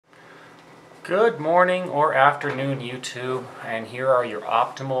Good morning or afternoon, YouTube, and here are your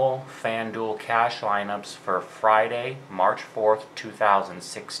optimal FanDuel cash lineups for Friday, March 4th,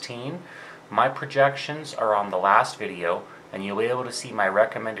 2016. My projections are on the last video, and you'll be able to see my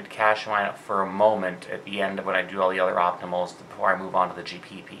recommended cash lineup for a moment at the end of when I do all the other optimals before I move on to the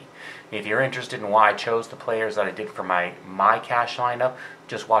GPP. If you're interested in why I chose the players that I did for my cash lineup,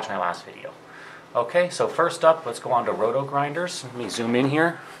 just watch my last video. Okay, so first up, let's go on to Roto Grinders. Let me zoom in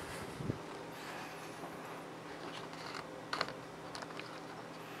here.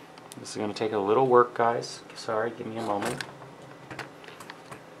 This is going to take a little work, guys. Sorry, give me a moment.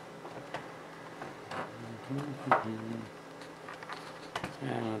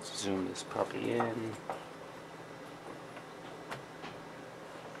 And let's zoom this puppy in.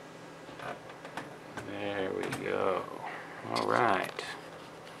 There we go. All right.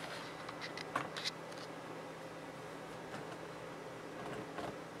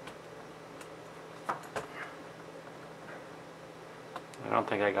 I don't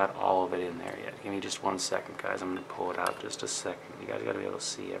think I got all of it in there yet. Give me just 1 second, guys. I'm going to pull it out just a second. You guys got to be able to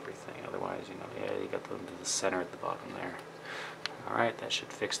see everything. Otherwise, yeah, you got them to the center at the bottom there. All right, that should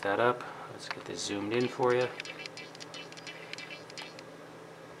fix that up. Let's get this zoomed in for you.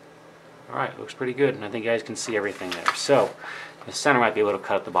 All right, looks pretty good, and I think you guys can see everything there. So, the center might be a little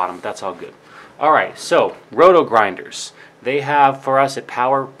cut at the bottom, but that's all good. All right, so, Roto Grinders. They have, for us at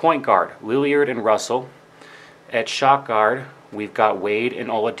power, point guard, Lillard and Russell. At shot guard, we've got Wade and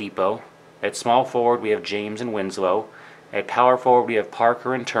Oladipo. At small forward, we have James and Winslow. At power forward, we have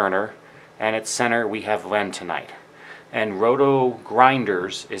Parker and Turner. And at center, we have Len tonight. And Roto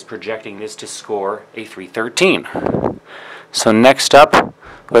Grinders is projecting this to score a 313. So next up,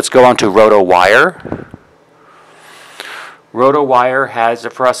 let's go on to Roto Wire. Roto Wire has,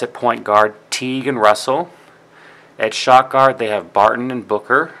 for us at point guard, Teague and Russell. At shot guard, they have Barton and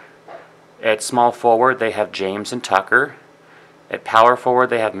Booker. At small forward, they have James and Tucker. At power forward,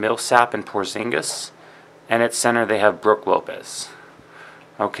 they have Millsap and Porzingis. And at center, they have Brook Lopez.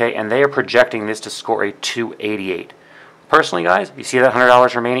 Okay, and they are projecting this to score a 288. Personally, guys, you see that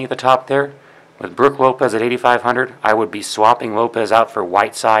 $100 remaining at the top there? With Brook Lopez at 8,500, I would be swapping Lopez out for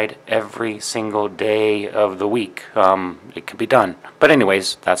Whiteside every single day of the week. It could be done. But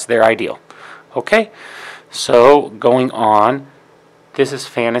anyways, that's their ideal. Okay, so going on, this is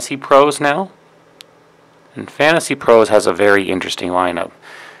Fantasy Pros now. And Fantasy Pros has a very interesting lineup.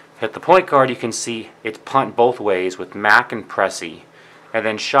 At the point guard, you can see it's punt both ways with Mack and Pressey. And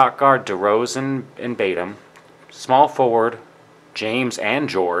then shot guard, DeRozan and Batum. Small forward, James and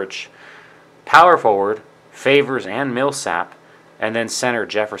George. Power forward, Favors and Millsap. And then center,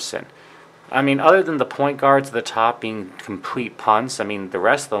 Jefferson. I mean, other than the point guards at the top being complete punts, I mean, the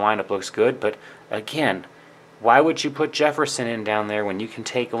rest of the lineup looks good. But again, why would you put Jefferson in down there when you can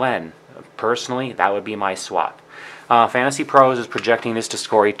take Len? Personally, that would be my swap. Fantasy Pros is projecting this to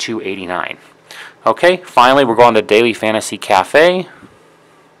score a 289. Okay, finally we're going to Daily Fantasy Cafe.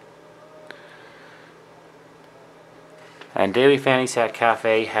 And Daily Fantasy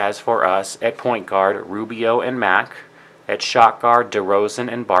Cafe has for us at point guard Rubio and Mack. At shot guard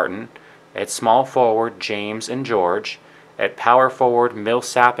DeRozan and Barton. At small forward James and George. At power forward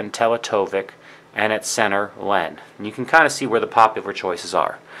Millsap and Teletovic. And at center, Len. And you can kind of see where the popular choices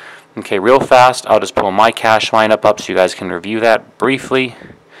are. Okay, real fast, I'll just pull my cash lineup up so you guys can review that briefly.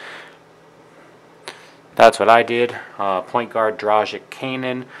 That's what I did. Point guard, Dragic,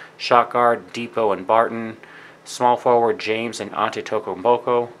 Kanan. Shot guard, Depot and Barton. Small forward, James and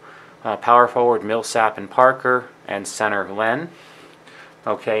Antetokounmpo. Power forward, Millsap and Parker. And center, Len.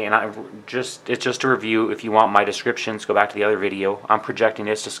 Okay, and it's just a review. If you want my descriptions, go back to the other video. I'm projecting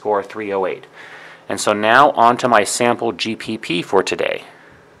this to score 308. And so now on to my sample GPP for today.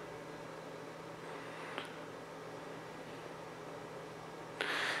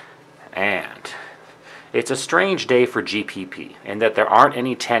 And it's a strange day for GPP in that there aren't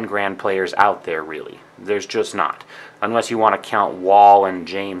any 10 grand players out there really. There's just not. Unless you want to count Wall and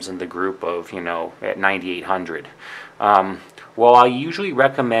James in the group of, at 9,800. While I usually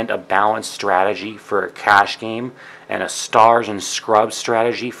recommend a balanced strategy for a cash game and a stars and scrubs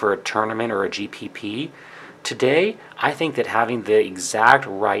strategy for a tournament or a GPP, today I think that having the exact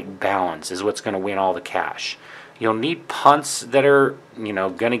right balance is what's going to win all the cash. You'll need punts that are,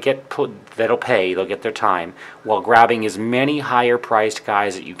 going to get put, that'll pay, they'll get their time, while grabbing as many higher priced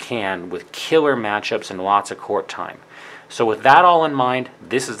guys that you can with killer matchups and lots of court time. So with that all in mind,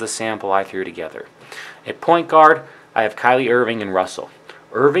 this is the sample I threw together. At point guard, I have Kyrie Irving and Russell.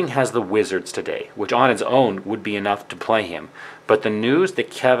 Irving has the Wizards today, which on its own would be enough to play him. But the news that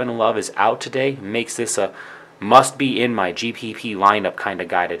Kevin Love is out today makes this a must be in my GPP lineup kind of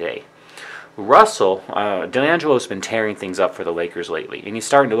guy today. Russell, D'Angelo's been tearing things up for the Lakers lately, and he's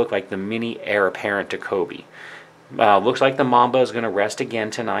starting to look like the mini heir apparent to Kobe. Looks like the Mamba is going to rest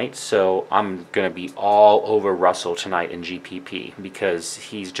again tonight, so I'm going to be all over Russell tonight in GPP because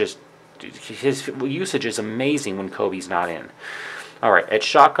his usage is amazing when Kobe's not in. All right, at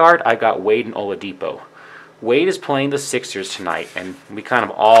shot guard, I got Wade and Oladipo. Wade is playing the Sixers tonight, and we kind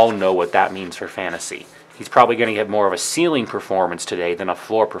of all know what that means for fantasy. He's probably going to get more of a ceiling performance today than a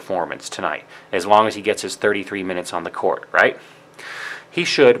floor performance tonight, as long as he gets his 33 minutes on the court, right? He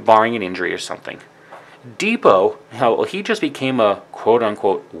should, barring an injury or something. Depot, he just became a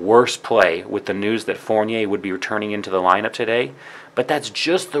quote-unquote worse play with the news that Fournier would be returning into the lineup today, but that's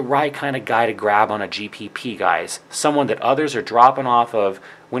just the right kind of guy to grab on a GPP, guys. Someone that others are dropping off of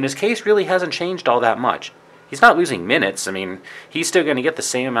when his case really hasn't changed all that much. He's not losing minutes. I mean, he's still going to get the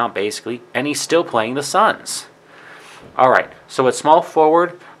same amount basically, and he's still playing the Suns. All right, so at small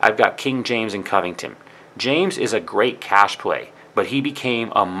forward, I've got King James and Covington. James is a great cash play, but he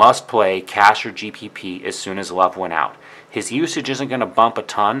became a must-play cash or GPP as soon as Love went out. His usage isn't going to bump a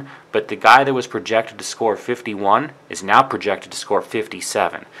ton, but the guy that was projected to score 51 is now projected to score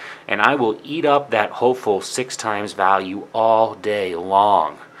 57. And I will eat up that hopeful 6 times value all day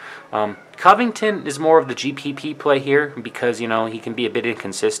long. Covington is more of the GPP play here because, you know, he can be a bit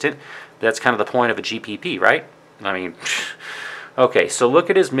inconsistent. That's kind of the point of a GPP, right? I mean, okay, so look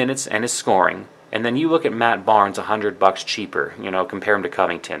at his minutes and his scoring. And then you look at Matt Barnes, $100 cheaper, you know, compare him to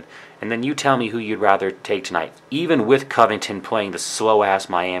Covington. And then you tell me who you'd rather take tonight, even with Covington playing the slow-ass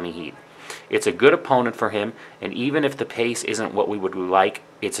Miami Heat. It's a good opponent for him, and even if the pace isn't what we would like,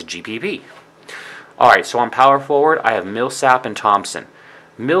 it's a GPP. All right, so on power forward, I have Millsap and Thompson.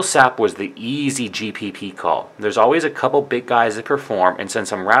 Millsap was the easy GPP call. There's always a couple big guys that perform, and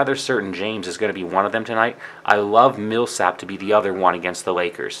since I'm rather certain James is going to be one of them tonight, I love Millsap to be the other one against the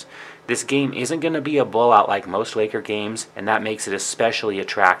Lakers. This game isn't going to be a blowout like most Laker games, and that makes it especially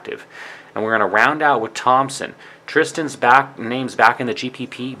attractive. And we're going to round out with Thompson. Tristan's name's back in the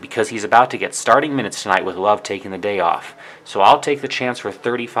GPP because he's about to get starting minutes tonight with Love taking the day off. So I'll take the chance for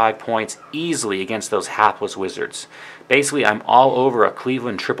 35 points easily against those hapless Wizards. Basically, I'm all over a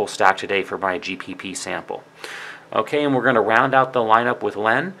Cleveland triple stack today for my GPP sample. Okay, and we're going to round out the lineup with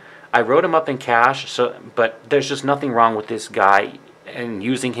Len. I wrote him up in cash, but there's just nothing wrong with this guy. And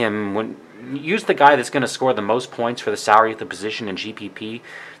using him, use the guy that's going to score the most points for the salary at the position in GPP.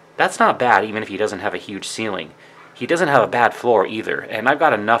 That's not bad, even if he doesn't have a huge ceiling. He doesn't have a bad floor either, and I've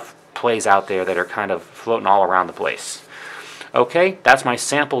got enough plays out there that are kind of floating all around the place. Okay, that's my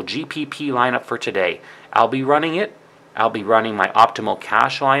sample GPP lineup for today. I'll be running it. I'll be running my optimal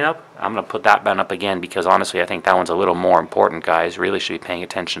cash lineup. I'm going to put that one up again because honestly I think that one's a little more important, guys. Really should be paying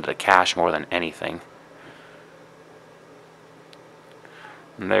attention to the cash more than anything.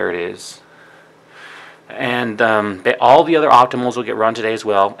 And there it is. And all the other optimals will get run today as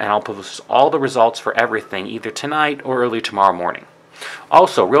well, and I'll post all the results for everything either tonight or early tomorrow morning.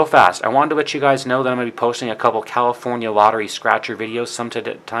 Also, real fast, I wanted to let you guys know that I'm going to be posting a couple California Lottery Scratcher videos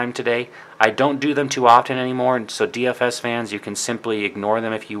sometime today. I don't do them too often anymore, and so DFS fans, you can simply ignore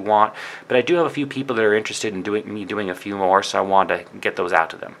them if you want. But I do have a few people that are interested in me doing a few more, so I wanted to get those out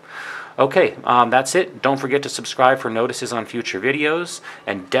to them. Okay, that's it. Don't forget to subscribe for notices on future videos,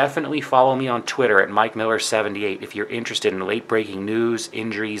 and definitely follow me on Twitter at MikeMiller78 if you're interested in late-breaking news,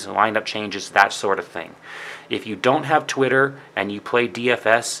 injuries, lineup changes, that sort of thing. If you don't have Twitter and you play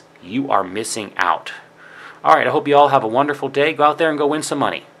DFS, you are missing out. All right, I hope you all have a wonderful day. Go out there and go win some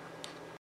money.